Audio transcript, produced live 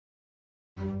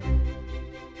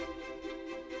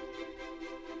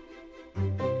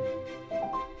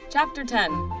Chapter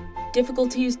 10.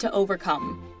 Difficulties to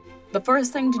overcome. The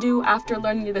first thing to do after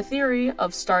learning the theory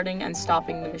of starting and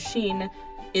stopping the machine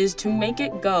is to make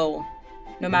it go.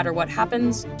 No matter what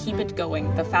happens, keep it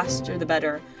going, the faster the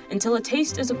better, until a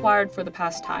taste is acquired for the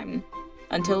pastime,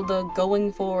 until the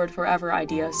going forward forever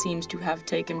idea seems to have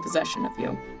taken possession of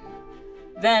you.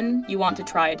 Then you want to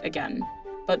try it again.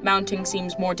 But mounting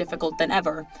seems more difficult than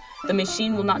ever. The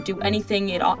machine will not do anything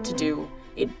it ought to do.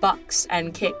 It bucks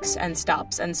and kicks and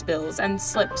stops and spills and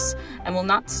slips and will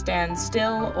not stand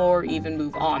still or even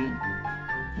move on.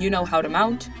 You know how to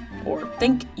mount, or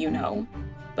think you know,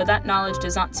 but that knowledge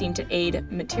does not seem to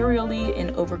aid materially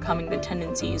in overcoming the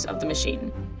tendencies of the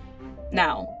machine.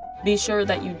 Now, be sure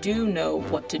that you do know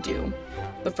what to do.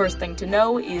 The first thing to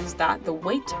know is that the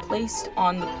weight placed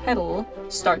on the pedal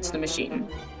starts the machine,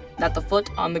 that the foot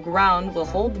on the ground will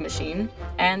hold the machine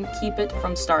and keep it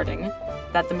from starting,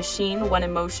 that the machine, when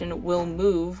in motion, will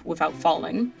move without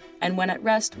falling, and when at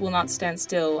rest will not stand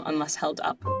still unless held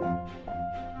up.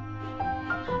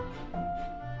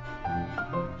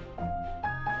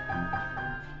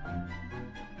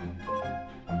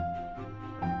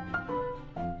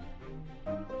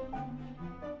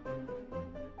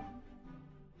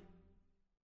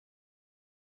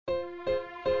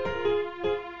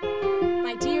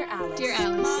 My dear Alice. Dear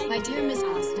Alice. My dear Miss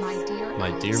Austen.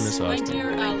 My dear Miss Austen. My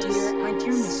dear Alice. My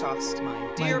dear Miss Austen.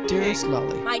 My dearest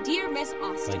Lolly. My dear Miss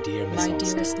Austen. My dear Miss My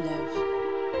Austen. dearest love.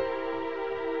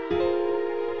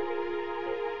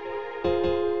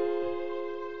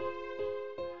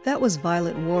 That was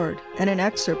Violet Ward and an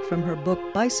excerpt from her book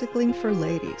Bicycling for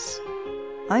Ladies.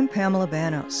 I'm Pamela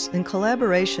Banos in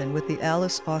collaboration with the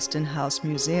Alice Austen House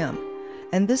Museum,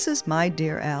 and this is My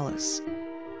Dear Alice.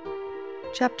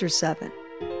 Chapter 7.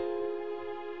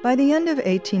 By the end of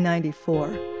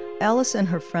 1894, Alice and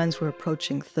her friends were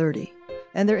approaching 30,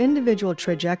 and their individual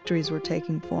trajectories were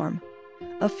taking form.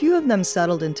 A few of them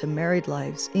settled into married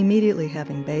lives, immediately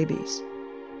having babies.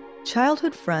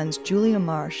 Childhood friends Julia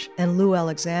Marsh and Lou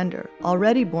Alexander,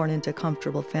 already born into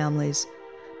comfortable families,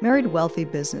 married wealthy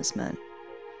businessmen.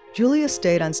 Julia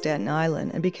stayed on Staten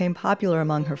Island and became popular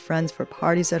among her friends for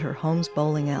parties at her home's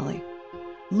bowling alley.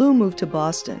 Lou moved to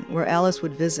Boston, where Alice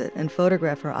would visit and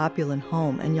photograph her opulent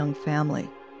home and young family.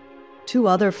 Two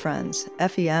other friends,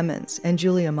 Effie Emmons and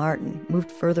Julia Martin,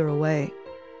 moved further away.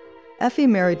 Effie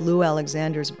married Lou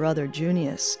Alexander's brother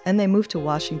Junius, and they moved to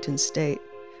Washington State,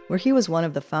 where he was one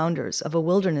of the founders of a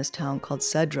wilderness town called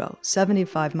Cedro,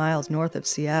 75 miles north of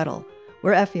Seattle,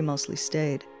 where Effie mostly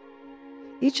stayed.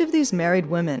 Each of these married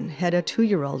women had a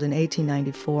 2-year-old in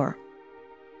 1894.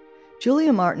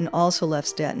 Julia Martin also left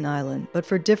Staten Island, but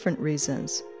for different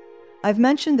reasons. I've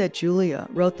mentioned that Julia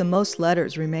wrote the most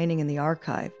letters remaining in the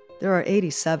archive. There are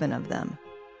 87 of them.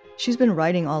 She's been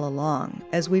writing all along,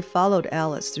 as we've followed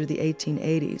Alice through the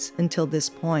 1880s until this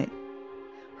point.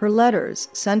 Her letters,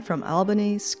 sent from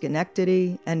Albany,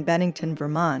 Schenectady, and Bennington,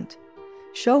 Vermont,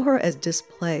 show her as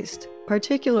displaced,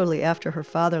 particularly after her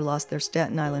father lost their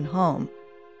Staten Island home,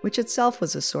 which itself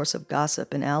was a source of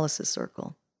gossip in Alice's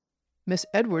circle. Miss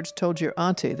Edwards told your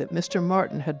auntie that Mr.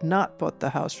 Martin had not bought the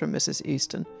house from Mrs.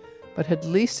 Easton, but had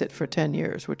leased it for 10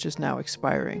 years, which is now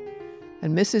expiring,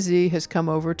 and Mrs. E. has come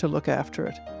over to look after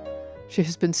it. She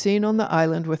has been seen on the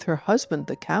island with her husband,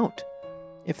 the Count.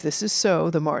 If this is so,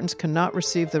 the Martins cannot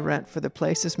receive the rent for the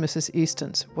place as Mrs.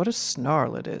 Easton's. What a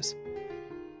snarl it is.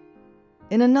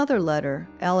 In another letter,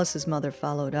 Alice's mother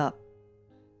followed up.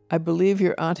 I believe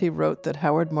your auntie wrote that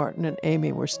Howard Martin and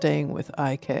Amy were staying with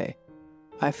I.K.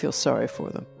 I feel sorry for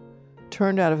them.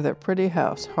 Turned out of their pretty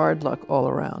house, hard luck all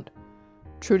around.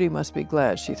 Trudy must be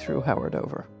glad she threw Howard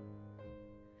over.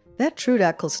 That Trude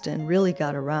Eccleston really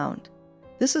got around.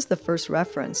 This is the first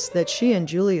reference that she and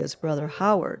Julia's brother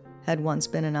Howard had once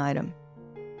been an item.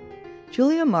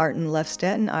 Julia Martin left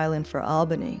Staten Island for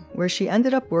Albany, where she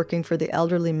ended up working for the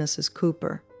elderly Mrs.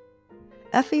 Cooper.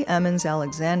 Effie Emmons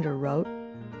Alexander wrote,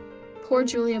 Poor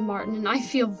Julia Martin, and I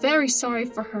feel very sorry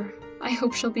for her. I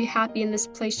hope she'll be happy in this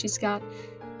place she's got.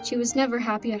 She was never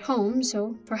happy at home,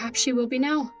 so perhaps she will be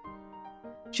now.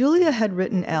 Julia had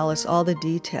written Alice all the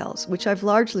details, which I've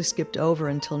largely skipped over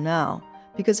until now,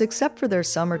 because except for their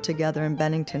summer together in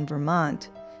Bennington, Vermont,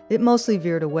 it mostly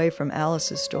veered away from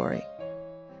Alice's story.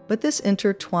 But this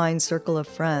intertwined circle of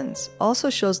friends also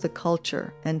shows the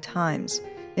culture and times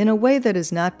in a way that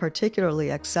is not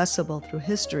particularly accessible through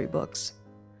history books.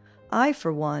 I,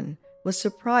 for one, was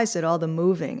surprised at all the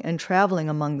moving and traveling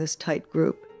among this tight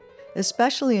group,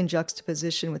 especially in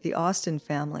juxtaposition with the Austen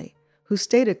family, who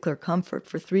stayed at Clear Comfort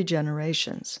for 3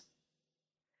 generations.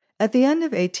 At the end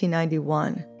of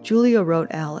 1891, Julia wrote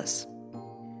Alice,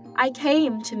 I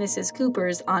came to Mrs.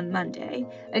 Cooper's on Monday,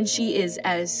 and she is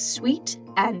as sweet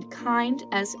and kind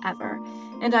as ever,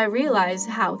 and I realize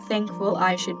how thankful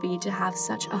I should be to have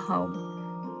such a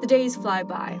home. The days fly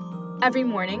by. Every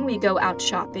morning we go out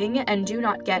shopping and do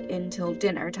not get in till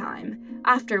dinner time,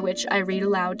 after which I read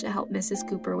aloud to help Mrs.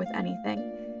 Cooper with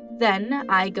anything. Then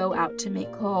I go out to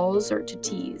make calls or to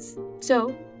tease,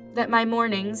 so that my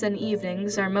mornings and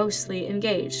evenings are mostly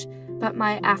engaged, but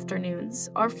my afternoons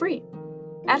are free.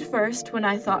 At first, when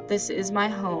I thought this is my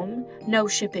home, no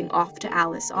shipping off to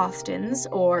Alice Austin's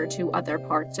or to other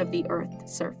parts of the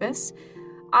Earth's surface,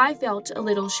 I felt a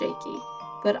little shaky,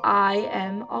 but I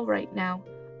am all right now,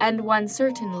 and one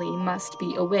certainly must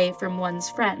be away from one's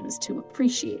friends to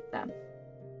appreciate them.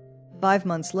 5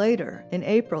 months later, in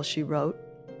April, she wrote,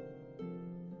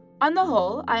 On the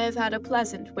whole, I have had a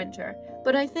pleasant winter,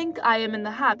 but I think I am in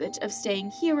the habit of staying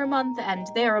here a month and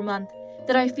there a month,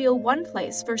 that I feel one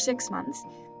place for 6 months.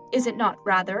 Is it not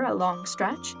rather a long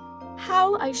stretch?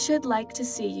 How I should like to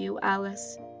see you,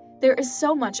 Alice. There is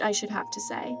so much I should have to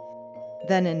say.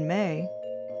 Then in May,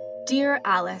 Dear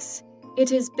Alice,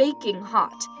 it is baking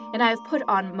hot, and I have put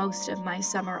on most of my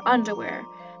summer underwear,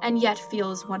 and yet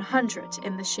feels 100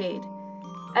 in the shade.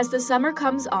 As the summer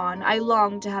comes on, I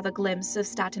long to have a glimpse of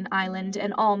Staten Island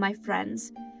and all my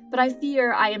friends, but I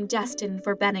fear I am destined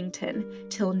for Bennington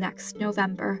till next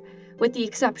November, with the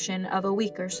exception of a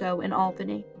week or so in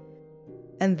Albany.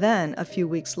 and then a few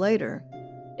weeks later,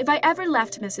 If I ever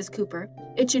left Mrs. Cooper,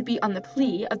 it should be on the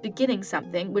plea of beginning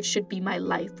something which should be my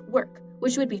life work,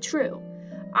 which would be true.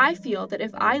 I feel that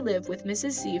if I live with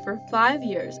Mrs. C for 5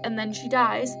 years and then she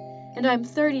dies, and I'm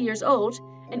 30 years old,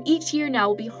 and each year now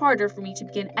will be harder for me to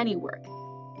begin any work.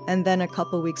 and then a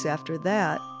couple weeks after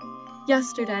that,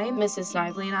 Yesterday, Mrs.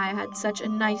 Snively and I had such a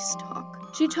nice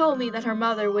talk. She told me that her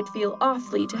mother would feel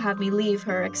awfully to have me leave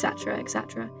her, etc.,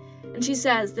 etc. And she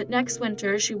says that next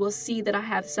winter she will see that I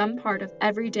have some part of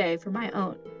every day for my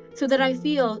own, so that I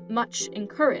feel much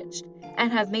encouraged,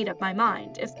 and have made up my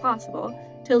mind, if possible,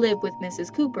 to live with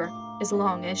Mrs. Cooper as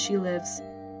long as she lives.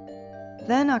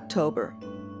 then October.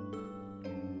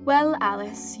 Well,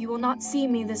 Alice, you will not see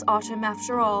me this autumn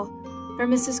after all, for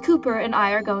Mrs. Cooper and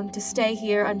I are going to stay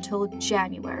here until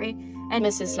January, and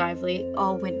Mrs. Snively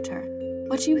all winter.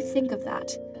 What do you think of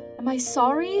that? Am I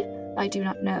sorry? I do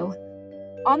not know.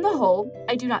 On the whole,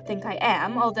 I do not think I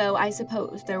am, although I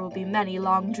suppose there will be many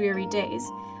long dreary days,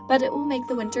 but it will make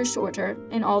the winter shorter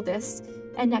in all this,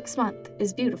 and next month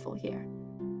is beautiful here.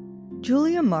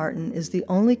 Julia Martin is the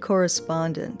only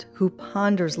correspondent who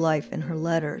ponders life in her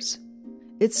letters.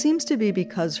 It seems to be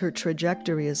because her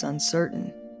trajectory is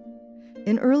uncertain.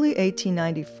 In early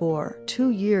 1894, 2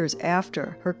 years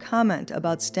after her comment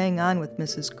about staying on with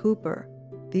Mrs. Cooper,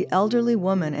 the elderly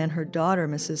woman and her daughter,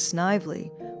 Mrs.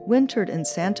 Snively, wintered in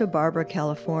Santa Barbara,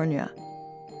 California.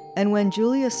 And when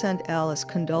Julia sent Alice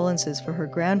condolences for her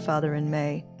grandfather in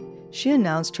May, she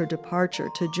announced her departure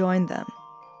to join them.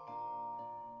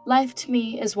 Life to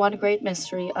me is one great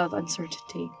mystery of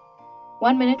uncertainty.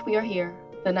 1 minute we are here,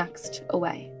 the next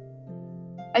away.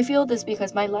 I feel this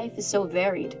because my life is so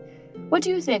varied. What do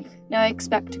you think? Now I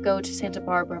expect to go to Santa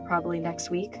Barbara probably next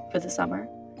week for the summer.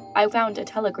 I found a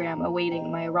telegram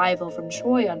awaiting my arrival from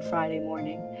Troy on Friday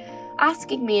morning,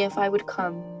 asking me if I would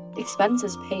come,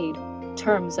 expenses paid,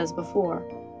 terms as before.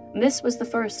 And this was the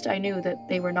first I knew that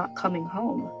they were not coming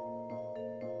home.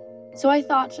 So I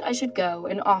thought I should go,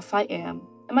 and off I am.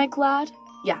 Am I glad?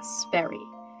 Yes, very.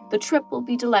 The trip will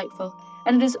be delightful,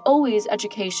 and it is always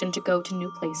education to go to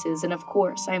new places, and of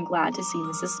course I am glad to see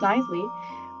Mrs. Snively.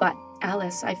 But,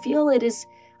 Alice, I feel it is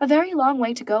a very long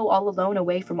way to go all alone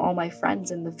away from all my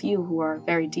friends and the few who are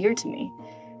very dear to me,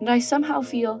 and I somehow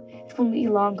feel it will be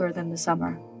longer than the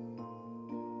summer.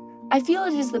 I feel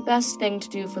it is the best thing to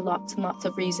do for lots and lots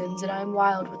of reasons, and I am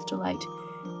wild with delight,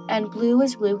 and blue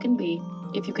as blue can be,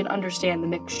 if you can understand the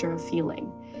mixture of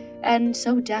feeling. And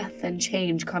so death and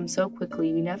change come so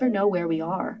quickly, we never know where we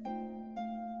are.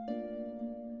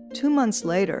 2 months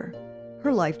later,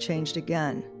 her life changed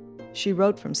again. She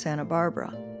wrote from Santa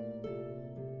Barbara.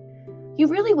 You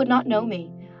really would not know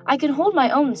me. I can hold my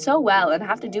own so well and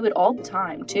have to do it all the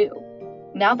time, too.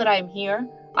 Now that I am here,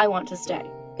 I want to stay,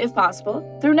 if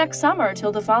possible, through next summer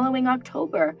till the following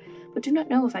October, but do not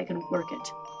know if I can work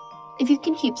it. If you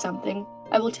can keep something,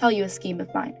 I will tell you a scheme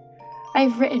of mine. I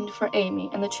have written for Amy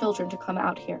and the children to come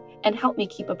out here and help me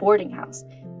keep a boarding house,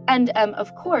 and am,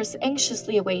 of course,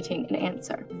 anxiously awaiting an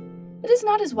answer. It is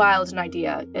not as wild an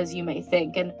idea as you may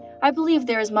think, and I believe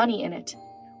there is money in it.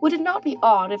 Would it not be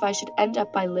odd if I should end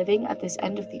up by living at this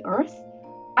end of the earth?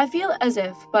 I feel as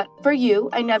if, but for you,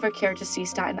 I never care to see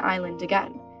Staten Island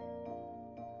again.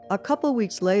 A couple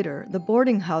weeks later, the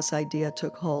boarding house idea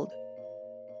took hold.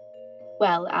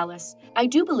 Well, Alice, I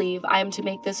do believe I am to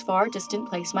make this far distant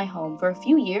place my home for a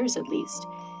few years at least.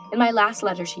 In my last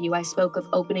letter to you, I spoke of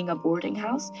opening a boarding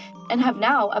house, and have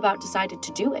now about decided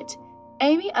to do it.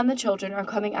 Amy and the children are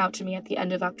coming out to me at the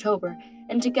end of October,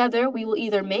 and together we will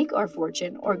either make our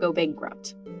fortune or go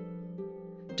bankrupt.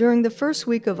 During the first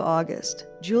week of August,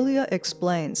 Julia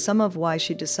explained some of why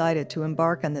she decided to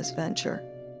embark on this venture.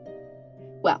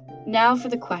 Well, now for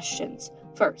the questions.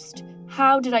 First,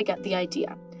 how did I get the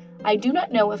idea? I do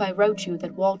not know if I wrote you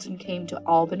that Walton came to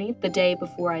Albany the day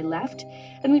before I left,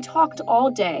 and we talked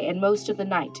all day and most of the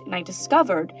night, and I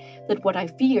discovered that what I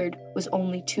feared was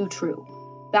only too true.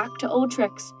 Back to old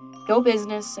tricks, no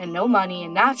business and no money,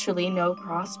 and naturally no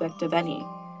prospect of any.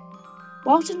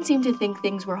 Walton seemed to think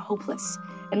things were hopeless,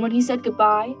 and when he said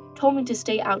goodbye, told me to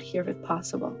stay out here if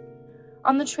possible.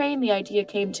 On the train, the idea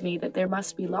came to me that there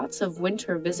must be lots of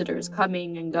winter visitors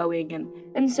coming and going,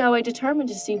 and so I determined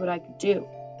to see what I could do.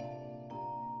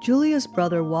 Julia's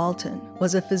brother Walton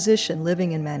was a physician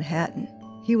living in Manhattan.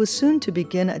 He was soon to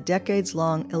begin a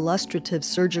decades-long illustrative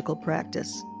surgical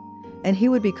practice, and he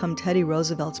would become Teddy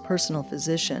Roosevelt's personal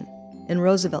physician in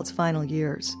Roosevelt's final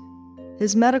years.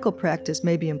 His medical practice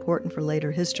may be important for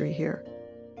later history here.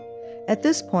 At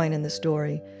this point in the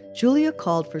story, Julia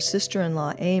called for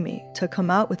sister-in-law Amy to come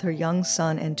out with her young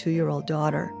son and 2-year-old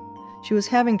daughter. She was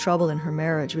having trouble in her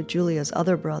marriage with Julia's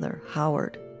other brother,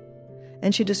 Howard.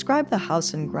 And she described the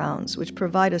house and grounds, which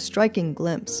provide a striking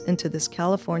glimpse into this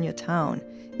California town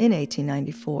in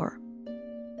 1894.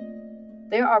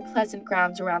 There are pleasant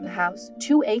grounds around the house,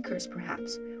 2 acres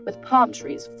perhaps, with palm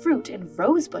trees, fruit, and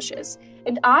rose bushes,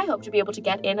 and I hope to be able to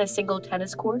get in a single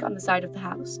tennis court on the side of the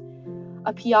house.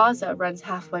 A piazza runs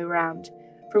halfway around,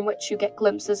 from which you get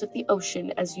glimpses of the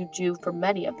ocean as you do from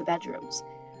many of the bedrooms.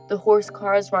 The horse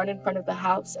cars run in front of the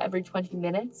house every 20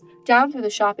 minutes, down through the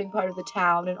shopping part of the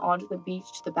town and onto the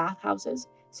beach to the bathhouses.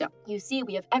 So, you see,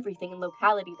 we have everything in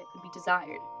locality that could be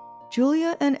desired.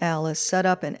 Julia and Alice set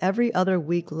up an every other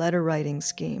week letter writing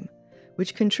scheme,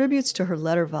 which contributes to her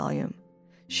letter volume.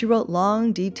 She wrote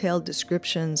long, detailed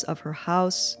descriptions of her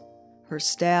house, her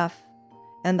staff,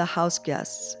 and the house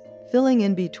guests, filling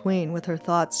in between with her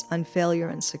thoughts on failure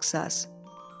and success.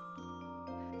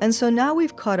 And so now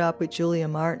we've caught up with Julia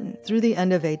Martin through the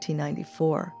end of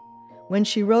 1894, when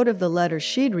she wrote of the letter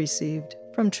she'd received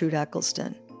from Trude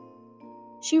Eccleston.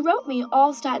 She wrote me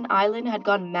all Staten Island had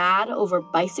gone mad over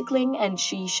bicycling, and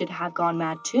she should have gone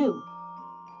mad too.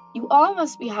 You all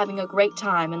must be having a great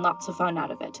time and lots of fun out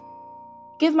of it.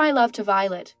 Give my love to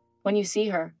Violet when you see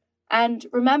her, and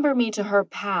remember me to her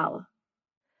pal.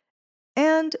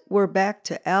 And we're back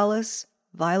to Alice,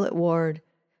 Violet Ward,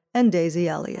 and Daisy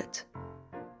Elliott.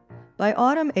 By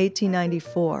autumn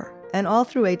 1894, and all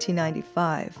through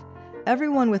 1895,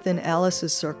 everyone within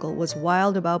Alice's circle was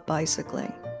wild about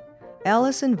bicycling.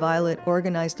 Alice and Violet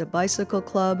organized a bicycle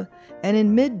club, and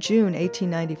in mid-June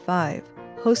 1895,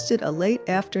 hosted a late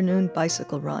afternoon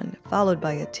bicycle run, followed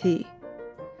by a tea.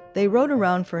 They rode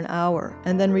around for an hour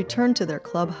and then returned to their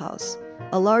clubhouse,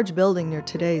 a large building near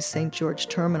today's St. George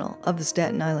Terminal of the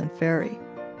Staten Island Ferry.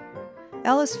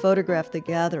 Alice photographed the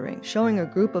gathering, showing a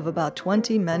group of about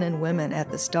 20 men and women at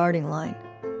the starting line.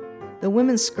 The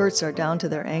women's skirts are down to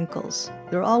their ankles.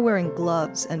 They're all wearing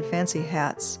gloves and fancy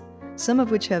hats, some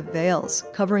of which have veils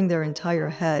covering their entire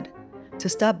head to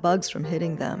stop bugs from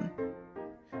hitting them.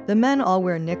 The men all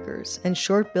wear knickers and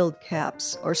short-billed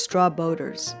caps or straw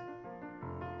boaters.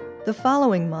 The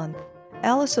following month,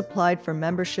 Alice applied for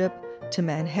membership to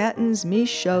Manhattan's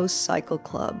Michaud Cycle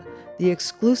Club, the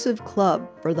exclusive club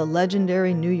for the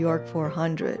legendary New York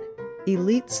 400,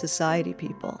 elite society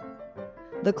people.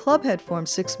 The club had formed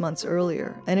 6 months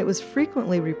earlier, and it was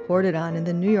frequently reported on in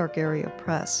the New York area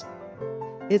press.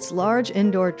 Its large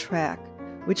indoor track,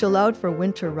 which allowed for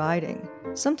winter riding,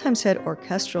 sometimes had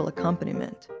orchestral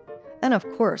accompaniment, and of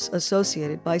course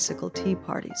associated bicycle tea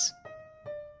parties.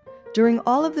 During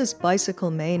all of this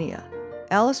bicycle mania,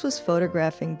 Alice was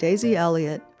photographing Daisy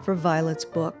Elliott for Violet's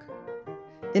book.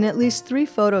 In at least 3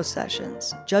 photo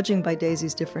sessions, judging by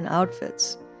Daisy's different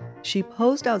outfits, she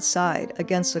posed outside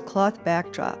against a cloth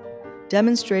backdrop,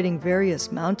 demonstrating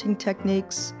various mounting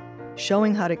techniques,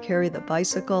 showing how to carry the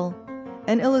bicycle,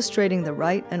 and illustrating the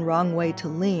right and wrong way to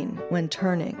lean when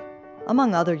turning,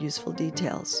 among other useful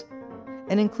details,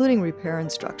 and including repair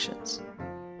instructions.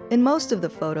 In most of the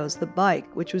photos, the bike,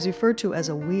 which was referred to as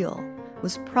a wheel,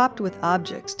 was propped with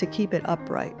objects to keep it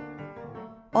upright.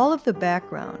 All of the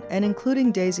background, and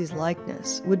including Daisy's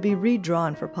likeness, would be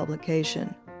redrawn for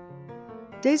publication.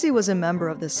 Daisy was a member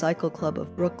of the Cycle Club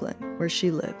of Brooklyn, where she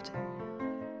lived.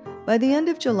 By the end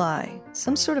of July,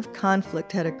 some sort of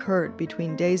conflict had occurred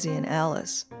between Daisy and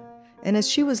Alice, and as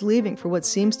she was leaving for what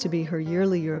seems to be her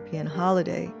yearly European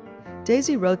holiday,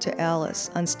 Daisy wrote to Alice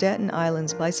on Staten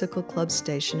Island's Bicycle Club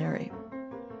stationery.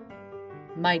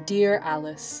 My dear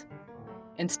Alice,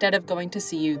 instead of going to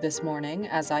see you this morning,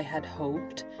 as I had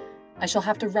hoped, I shall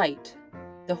have to write.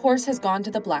 The horse has gone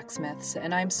to the blacksmith's,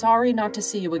 and I am sorry not to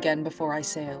see you again before I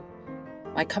sail.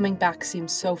 My coming back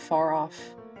seems so far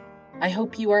off. I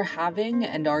hope you are having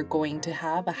and are going to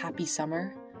have a happy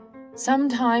summer.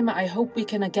 Sometime I hope we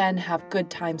can again have good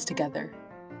times together.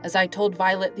 As I told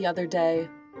Violet the other day,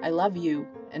 I love you,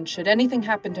 and should anything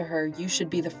happen to her, you should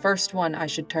be the first one I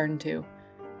should turn to.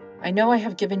 I know I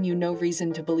have given you no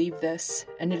reason to believe this,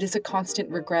 and it is a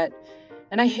constant regret,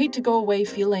 and I hate to go away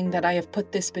feeling that I have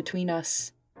put this between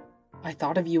us. I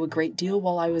thought of you a great deal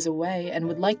while I was away, and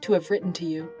would like to have written to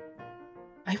you.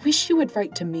 I wish you would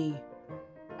write to me.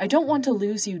 I don't want to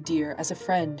lose you, dear, as a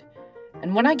friend,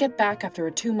 and when I get back after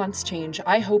a 2 months' change,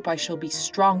 I hope I shall be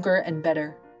stronger and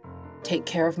better. Take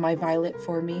care of my Violet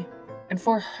for me, and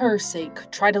for her sake,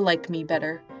 try to like me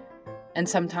better. And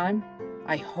sometime,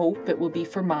 I hope it will be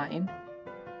for mine,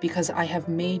 because I have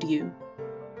made you.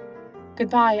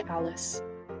 Goodbye, Alice.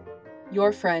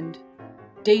 Your friend,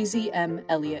 Daisy M.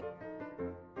 Elliott.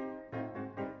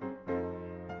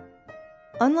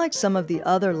 Unlike some of the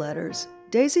other letters,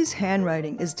 Daisy's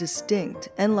handwriting is distinct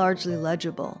and largely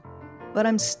legible, but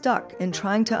I'm stuck in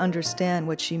trying to understand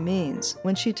what she means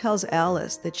when she tells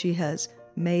Alice that she has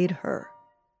made her.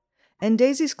 And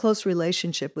Daisy's close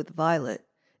relationship with Violet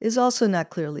is also not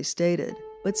clearly stated,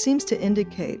 but seems to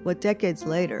indicate what decades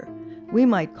later we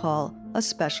might call a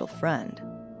special friend,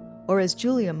 or as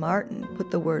Julia Martin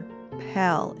put the word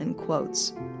pal in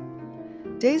quotes.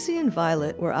 Daisy and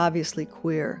Violet were obviously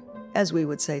queer, as we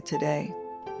would say today.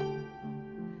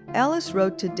 Alice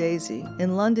wrote to Daisy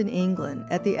in London, England,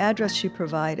 at the address she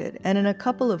provided, and in a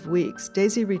couple of weeks,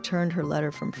 Daisy returned her letter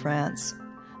from France,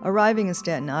 arriving in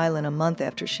Staten Island a month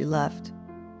after she left.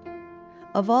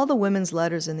 Of all the women's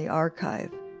letters in the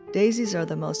archive, Daisy's are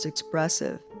the most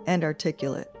expressive and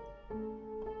articulate.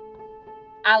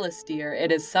 Alice, dear,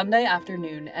 it is Sunday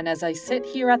afternoon, and as I sit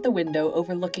here at the window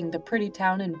overlooking the pretty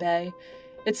town and bay,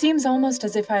 it seems almost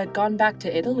as if I had gone back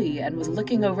to Italy and was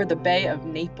looking over the Bay of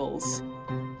Naples.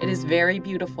 It is very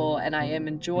beautiful, and I am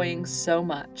enjoying so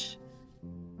much.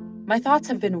 My thoughts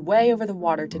have been way over the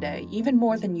water today, even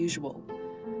more than usual.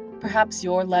 Perhaps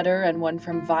your letter and one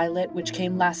from Violet, which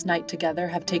came last night together,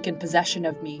 have taken possession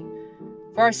of me,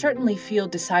 for I certainly feel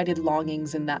decided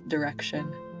longings in that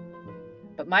direction.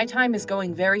 But my time is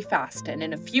going very fast, and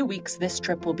in a few weeks this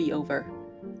trip will be over.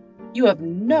 You have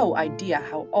no idea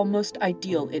how almost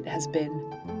ideal it has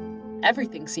been.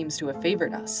 Everything seems to have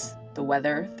favored us. The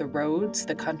weather, the roads,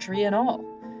 the country, and all.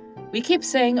 We keep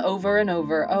saying over and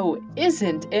over, oh,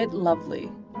 isn't it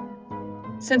lovely?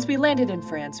 Since we landed in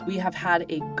France, we have had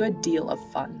a good deal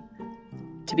of fun.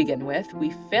 To begin with,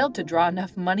 we failed to draw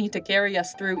enough money to carry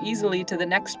us through easily to the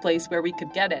next place where we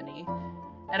could get any,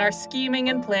 and our scheming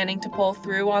and planning to pull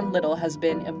through on little has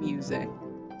been amusing.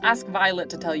 Ask Violet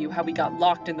to tell you how we got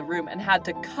locked in the room and had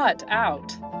to cut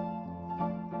out.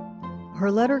 Her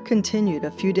letter continued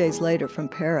a few days later from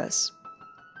Paris.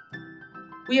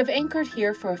 We have anchored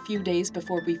here for a few days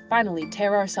before we finally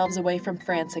tear ourselves away from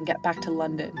France and get back to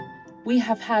London. We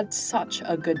have had such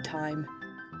a good time.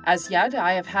 As yet,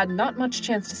 I have had not much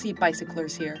chance to see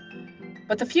bicyclers here,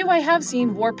 but the few I have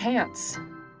seen wore pants.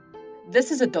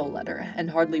 This is a dull letter and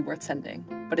hardly worth sending,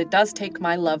 but it does take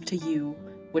my love to you,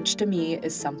 which to me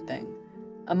is something.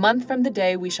 A month from the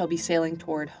day we shall be sailing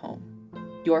toward home.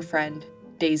 Your friend,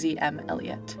 Daisy M.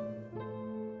 Elliott.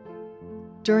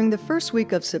 During the first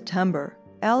week of September,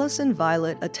 Alice and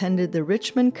Violet attended the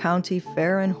Richmond County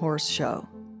Fair and Horse Show.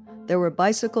 There were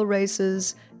bicycle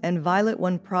races, and Violet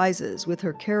won prizes with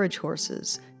her carriage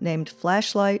horses named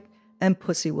Flashlight and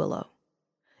Pussy Willow.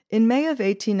 In May of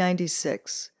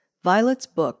 1896, Violet's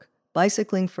book,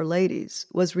 Bicycling for Ladies,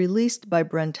 was released by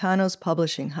Brentano's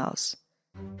publishing house.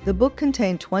 The book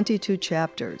contained 22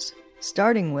 chapters,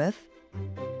 starting with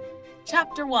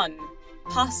Chapter 1.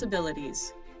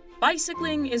 Possibilities.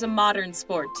 Bicycling is a modern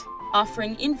sport,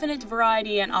 offering infinite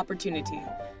variety and opportunity.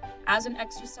 As an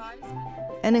exercise,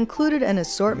 and included an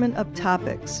assortment of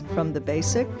topics from the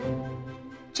basic.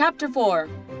 Chapter 4.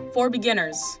 For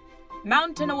beginners.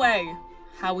 Mountain away.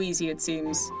 How easy it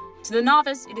seems. To the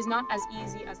novice, it is not as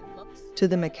easy as it looks. To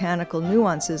the mechanical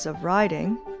nuances of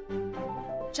riding.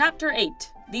 Chapter 8.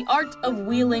 The art of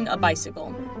wheeling a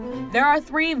bicycle. There are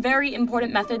 3 very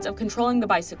important methods of controlling the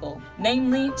bicycle,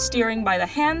 namely steering by the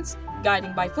hands,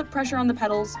 guiding by foot pressure on the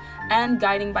pedals, and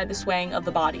guiding by the swaying of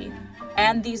the body.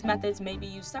 And these methods may be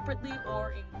used separately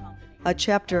or in combination. A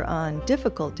chapter on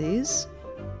difficulties.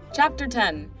 Chapter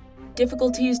 10.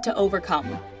 Difficulties to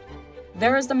overcome.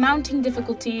 There is the mounting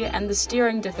difficulty and the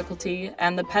steering difficulty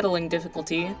and the pedaling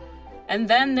difficulty, and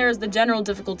then there's the general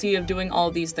difficulty of doing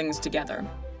all these things together.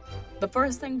 The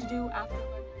first thing to do after...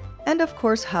 And of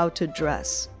course, how to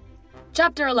dress.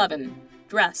 Chapter 11.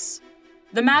 Dress.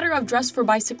 The matter of dress for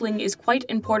bicycling is quite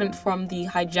important from the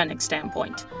hygienic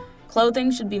standpoint.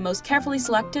 Clothing should be most carefully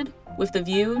selected, with the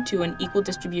view to an equal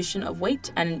distribution of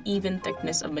weight and an even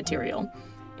thickness of material.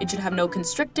 It should have no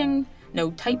constricting,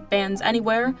 no tight bands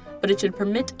anywhere, but it should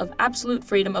permit of absolute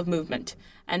freedom of movement,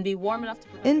 and be warm enough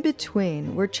to... In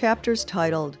between were chapters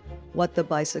titled What the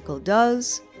Bicycle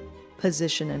Does,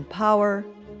 Position and Power,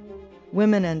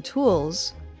 Women and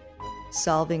Tools,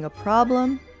 Solving a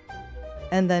Problem,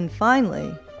 and then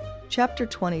finally, Chapter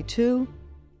 22,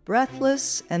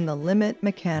 Breathless and the Limit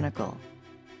Mechanical.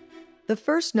 The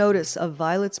first notice of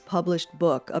Violet's published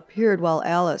book appeared while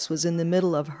Alice was in the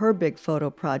middle of her big photo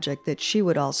project that she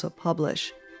would also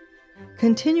publish.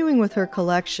 Continuing with her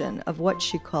collection of what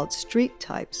she called street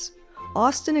types,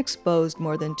 Austen exposed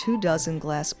more than 24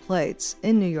 glass plates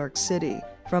in New York City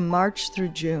from March through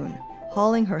June,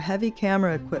 hauling her heavy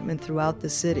camera equipment throughout the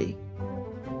city.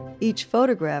 Each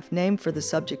photograph named for the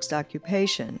subject's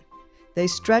occupation, they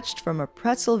stretched from a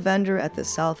pretzel vendor at the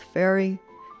South Ferry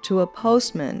to a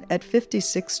postman at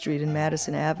 56th Street and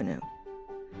Madison Avenue.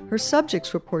 Her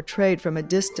subjects were portrayed from a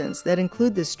distance that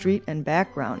include the street and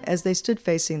background as they stood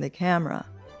facing the camera,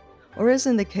 or as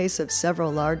in the case of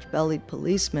several large-bellied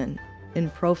policemen, in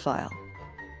profile.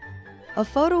 A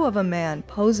photo of a man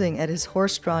posing at his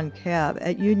horse-drawn cab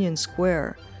at Union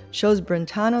Square shows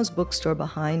Brentano's bookstore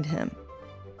behind him.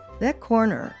 That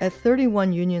corner at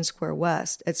 31 Union Square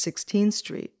West at 16th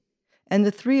Street, and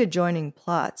the 3 adjoining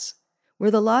plots, were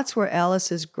the lots where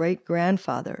Alice's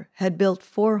great-grandfather had built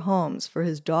 4 homes for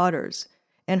his daughters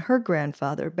and her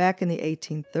grandfather back in the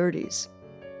 1830s,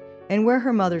 and where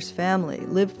her mother's family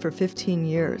lived for 15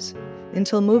 years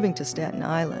until moving to Staten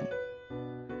Island.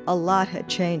 A lot had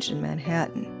changed in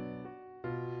Manhattan.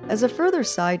 As a further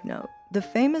side note, the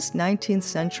famous 19th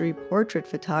century portrait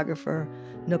photographer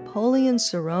Napoleon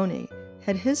Cerrone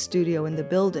had his studio in the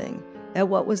building at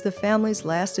what was the family's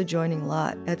last adjoining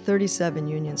lot at 37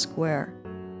 Union Square.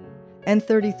 And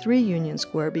 33 Union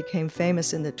Square became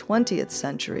famous in the 20th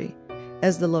century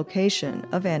as the location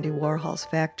of Andy Warhol's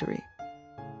factory.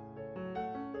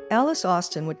 Alice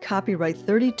Austen would copyright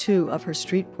 32 of her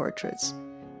street portraits,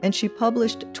 and she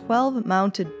published 12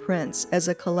 mounted prints as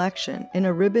a collection in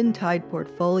a ribbon-tied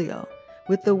portfolio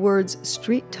with the words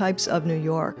Street Types of New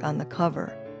York on the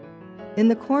cover. In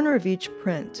the corner of each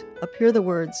print appear the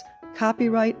words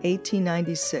Copyright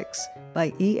 1896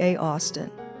 by E.A. Austen.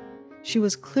 She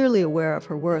was clearly aware of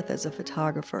her worth as a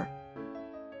photographer.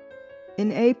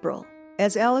 In April,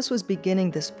 as Alice was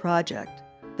beginning this project,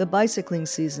 the bicycling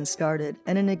season started,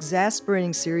 and an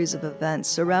exasperating series of events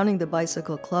surrounding the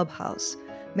Bicycle Clubhouse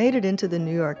made it into the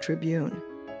New York Tribune.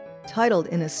 Titled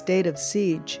In a State of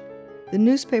Siege, the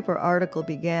newspaper article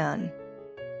began,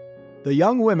 "The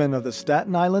young women of the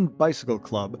Staten Island Bicycle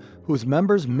Club, whose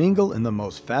members mingle in the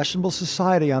most fashionable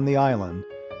society on the island,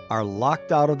 are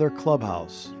locked out of their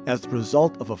clubhouse as the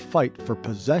result of a fight for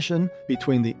possession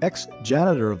between the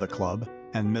ex-janitor of the club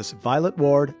and Miss Violet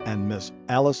Ward and Miss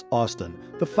Alice Austen,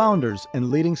 the founders and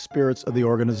leading spirits of the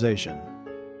organization."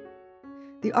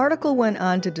 The article went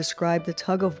on to describe the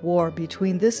tug-of-war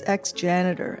between this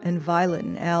ex-janitor and Violet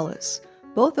and Alice,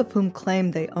 both of whom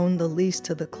claimed they owned the lease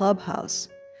to the clubhouse,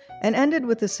 and ended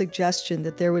with the suggestion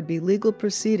that there would be legal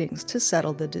proceedings to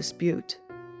settle the dispute.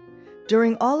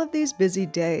 During all of these busy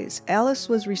days, Alice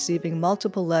was receiving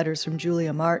multiple letters from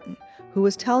Julia Martin, who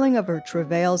was telling of her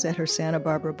travails at her Santa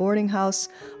Barbara boarding house,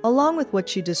 along with what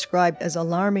she described as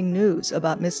alarming news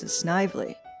about Mrs.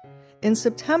 Snively. In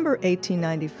September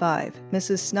 1895,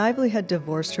 Mrs. Snively had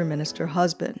divorced her minister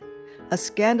husband, a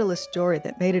scandalous story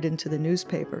that made it into the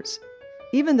newspapers,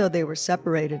 even though they were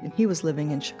separated and he was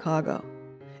living in Chicago,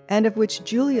 and of which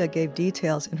Julia gave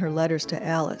details in her letters to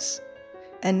Alice.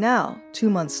 And now, 2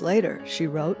 months later, she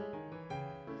wrote,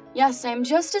 "Yes, I am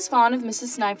just as fond of Mrs.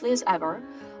 Snively as ever,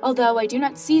 although I do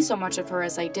not see so much of her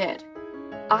as I did.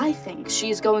 I think she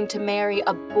is going to marry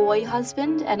a boy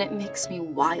husband, and it makes me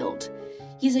wild.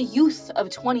 He's a youth of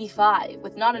 25,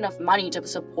 with not enough money to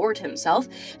support himself,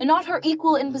 and not her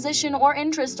equal in position or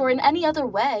interest or in any other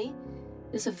way.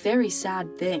 It's a very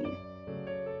sad thing."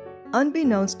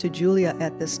 Unbeknownst to Julia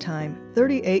at this time,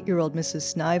 38-year-old Mrs.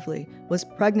 Snively was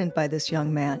pregnant by this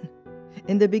young man.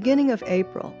 In the beginning of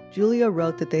April, Julia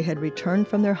wrote that they had returned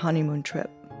from their honeymoon trip.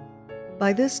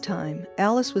 By this time,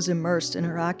 Alice was immersed in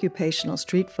her occupational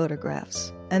street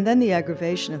photographs, and then the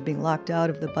aggravation of being locked out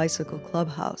of the bicycle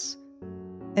clubhouse.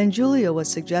 And Julia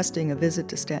was suggesting a visit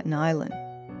to Staten Island.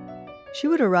 She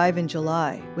would arrive in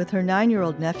July with her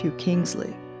 9-year-old nephew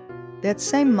Kingsley. That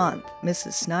same month,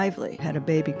 Mrs. Snively had a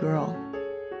baby girl.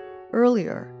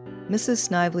 Earlier, Mrs.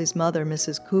 Snively's mother,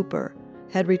 Mrs. Cooper,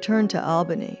 had returned to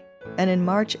Albany, and in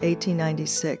March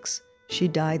 1896, she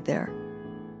died there.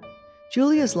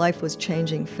 Julia's life was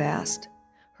changing fast.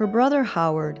 Her brother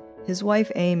Howard, his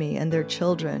wife Amy, and their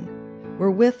children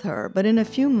were with her, but in a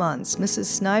few months, Mrs.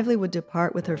 Snively would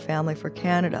depart with her family for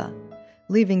Canada,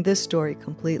 leaving this story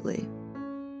completely.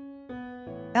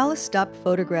 Alice stopped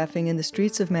photographing in the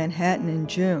streets of Manhattan in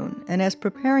June, and as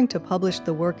preparing to publish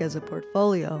the work as a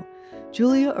portfolio,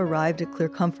 Julia arrived at Clear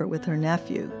Comfort with her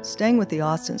nephew, staying with the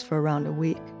Austins for around a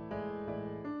week.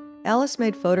 Alice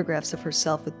made photographs of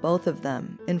herself with both of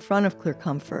them in front of Clear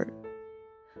Comfort.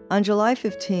 On July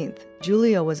 15th,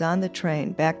 Julia was on the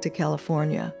train back to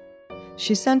California.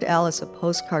 She sent Alice a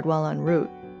postcard while en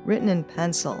route, written in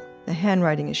pencil. The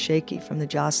handwriting is shaky from the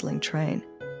jostling train.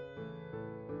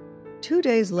 2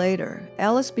 days later,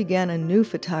 Alice began a new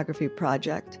photography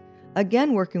project,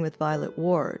 again working with Violet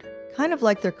Ward, kind of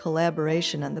like their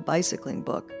collaboration on the bicycling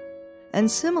book. And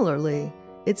similarly,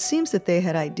 it seems that they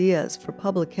had ideas for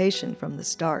publication from the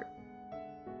start.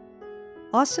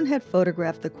 Austin had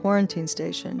photographed the quarantine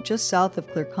station just south of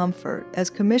Clear Comfort as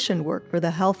commissioned work for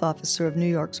the health officer of New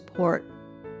York's port.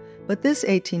 But this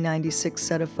 1896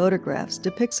 set of photographs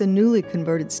depicts a newly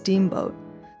converted steamboat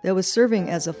that was serving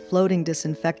as a floating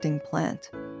disinfecting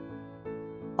plant.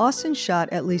 Austin shot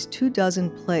at least 24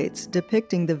 plates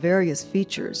depicting the various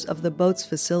features of the boat's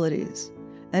facilities,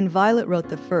 and Violet wrote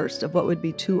the first of what would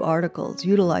be 2 articles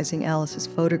utilizing Alice's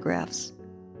photographs.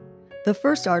 The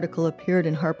first article appeared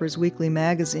in Harper's Weekly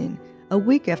magazine a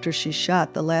week after she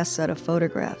shot the last set of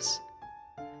photographs.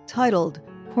 Titled,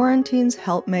 "Quarantine's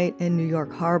Helpmate in New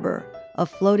York Harbor, a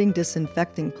Floating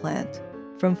Disinfecting Plant,"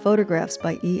 from photographs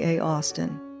by E.A.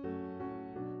 Austin.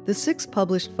 The 6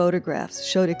 published photographs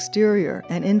showed exterior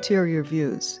and interior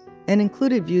views and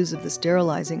included views of the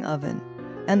sterilizing oven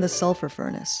and the sulfur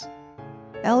furnace.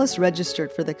 Alice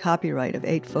registered for the copyright of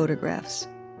 8 photographs.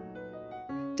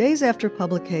 Days after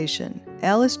publication,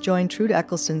 Alice joined Trude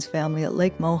Eccleston's family at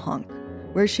Lake Mohonk,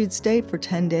 where she'd stayed for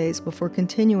 10 days before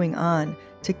continuing on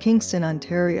to Kingston,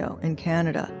 Ontario, in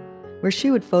Canada, where she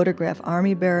would photograph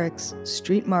army barracks,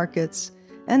 street markets,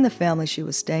 and the family she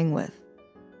was staying with.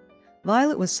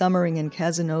 Violet was summering in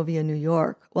Cazenovia, New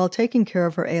York, while taking care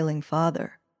of her ailing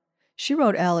father. She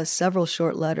wrote Alice several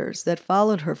short letters that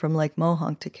followed her from Lake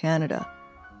Mohonk to Canada.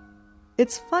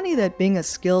 It's funny that being a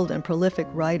skilled and prolific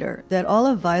writer, that all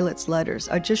of Violet's letters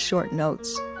are just short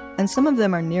notes, and some of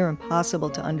them are near impossible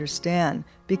to understand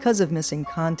because of missing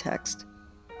context.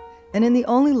 And in the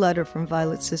only letter from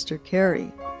Violet's sister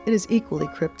Carrie, it is equally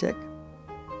cryptic.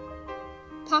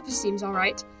 Papa seems all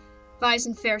right. Vi's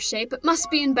in fair shape, but must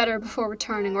be in better before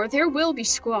returning, or there will be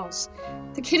squalls.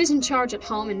 The kid is in charge at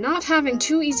home, and not having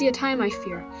too easy a time, I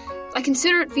fear. I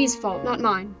consider it Vi's fault, not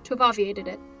mine, to have obviated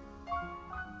it.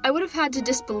 I would have had to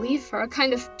disbelieve her, a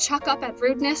kind of chuck up at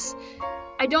rudeness.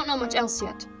 I don't know much else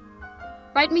yet.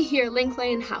 Write me here,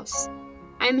 Linklayon House.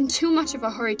 I am in too much of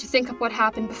a hurry to think up what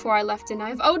happened before I left, and I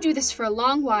have owed you this for a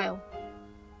long while.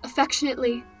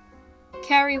 Affectionately,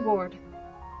 Carrie Ward.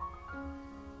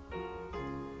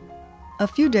 A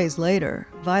few days later,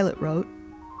 Violet wrote,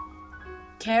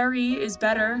 Carrie is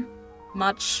better.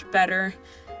 Much better.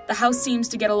 The house seems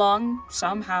to get along,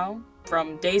 somehow,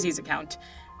 from Daisy's account,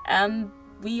 and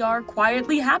we are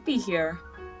quietly happy here.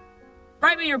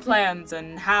 Write me your plans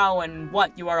and how and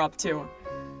what you are up to.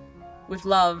 With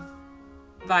love,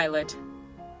 Violet.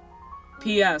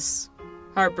 P.S.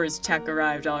 Harper's check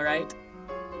arrived all right.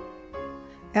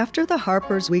 After the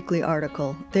Harper's Weekly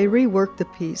article, they reworked the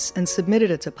piece and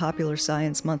submitted it to Popular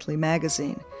Science Monthly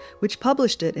magazine, which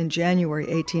published it in January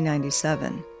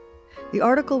 1897. The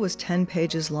article was 10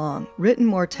 pages long, written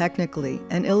more technically,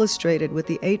 and illustrated with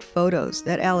the 8 photos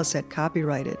that Alice had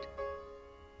copyrighted.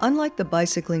 Unlike the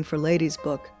Bicycling for Ladies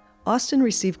book, Austin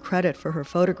received credit for her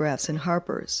photographs in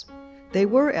Harper's. They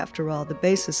were, after all, the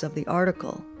basis of the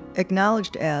article,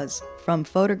 acknowledged as From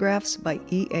Photographs by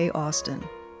E.A. Austin,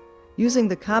 using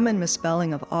the common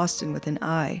misspelling of Austin with an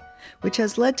I, which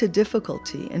has led to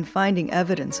difficulty in finding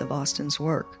evidence of Austin's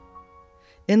work.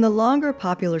 In the longer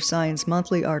Popular Science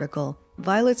Monthly article,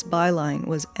 Violet's byline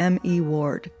was M.E.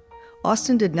 Ward.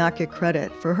 Austin did not get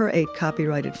credit for her 8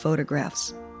 copyrighted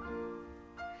photographs.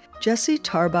 Jessie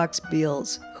Tarbox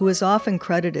Beals, who is often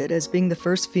credited as being the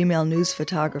first female news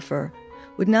photographer,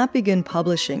 would not begin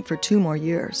publishing for 2 more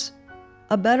years.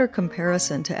 A better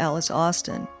comparison to Alice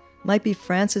Austen might be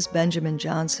Frances Benjamin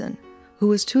Johnson, who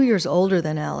was 2 years older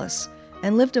than Alice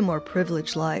and lived a more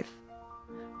privileged life.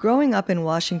 Growing up in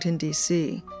Washington,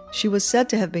 D.C., she was said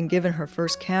to have been given her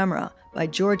first camera by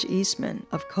George Eastman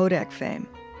of Kodak fame.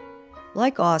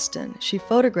 Like Austen, she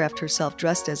photographed herself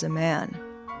dressed as a man,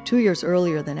 2 years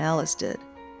earlier than Alice did.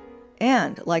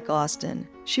 And, like Austen,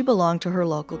 she belonged to her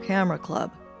local camera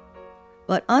club.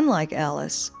 But unlike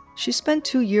Alice, she spent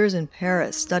 2 years in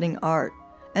Paris studying art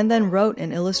and then wrote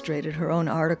and illustrated her own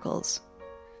articles.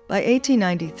 By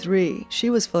 1893, she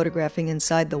was photographing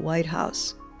inside the White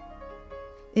House.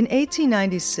 In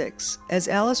 1896, as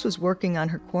Alice was working on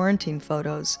her quarantine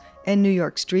photos and New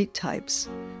York street types,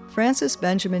 Frances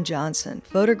Benjamin Johnson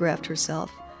photographed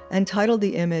herself and titled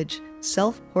the image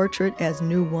Self-Portrait as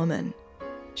New Woman.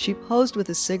 She posed with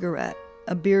a cigarette,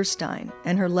 a beer stein,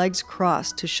 and her legs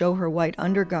crossed to show her white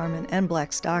undergarment and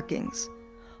black stockings,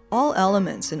 all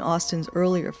elements in Austen's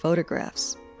earlier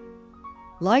photographs.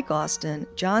 Like Austen,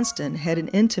 Johnston had an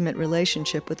intimate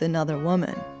relationship with another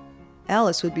woman.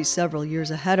 Alice would be several years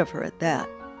ahead of her at that.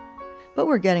 But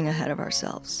we're getting ahead of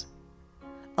ourselves.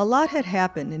 A lot had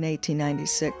happened in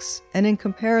 1896, and in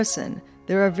comparison,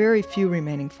 there are very few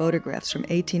remaining photographs from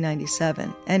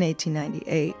 1897 and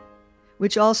 1898,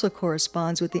 which also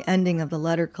corresponds with the ending of the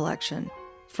letter collection,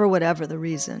 for whatever the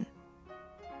reason.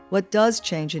 What does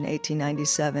change in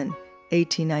 1897,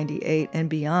 1898, and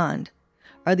beyond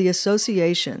are the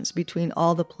associations between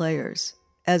all the players,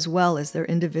 as well as their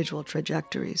individual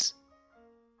trajectories.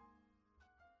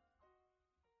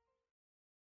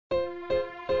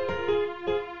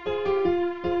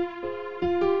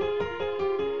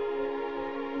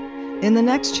 In the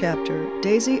next chapter,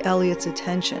 Daisy Elliott's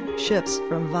attention shifts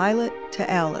from Violet to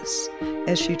Alice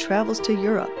as she travels to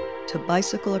Europe to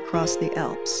bicycle across the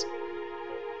Alps.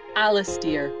 Alice,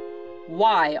 dear,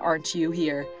 why aren't you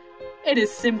here? It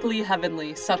is simply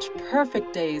heavenly, such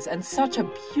perfect days and such a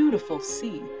beautiful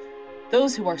sea.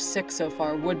 Those who are sick so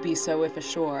far would be so if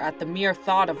ashore at the mere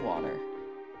thought of water.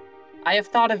 I have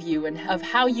thought of you and of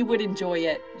how you would enjoy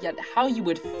it, yet how you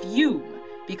would fume,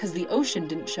 because the ocean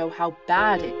didn't show how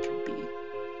bad it could be.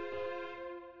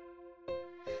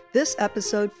 This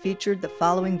episode featured the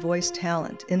following voice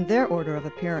talent in their order of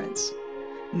appearance: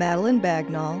 Madeline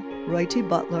Bagnall, Roy T.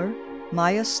 Butler,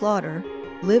 Maya Slaughter,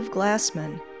 Liv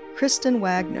Glassman, Kristen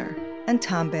Wagner, and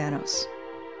Tom Banos.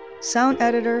 Sound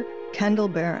editor, Kendall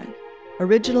Barron.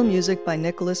 Original music by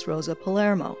Nicholas Rosa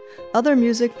Palermo. Other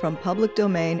music from public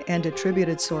domain and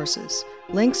attributed sources.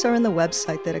 Links are in the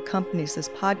website that accompanies this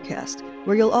podcast,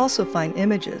 where you'll also find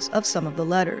images of some of the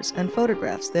letters and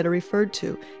photographs that are referred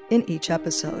to in each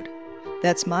episode.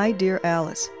 That's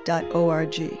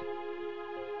mydearalice.org.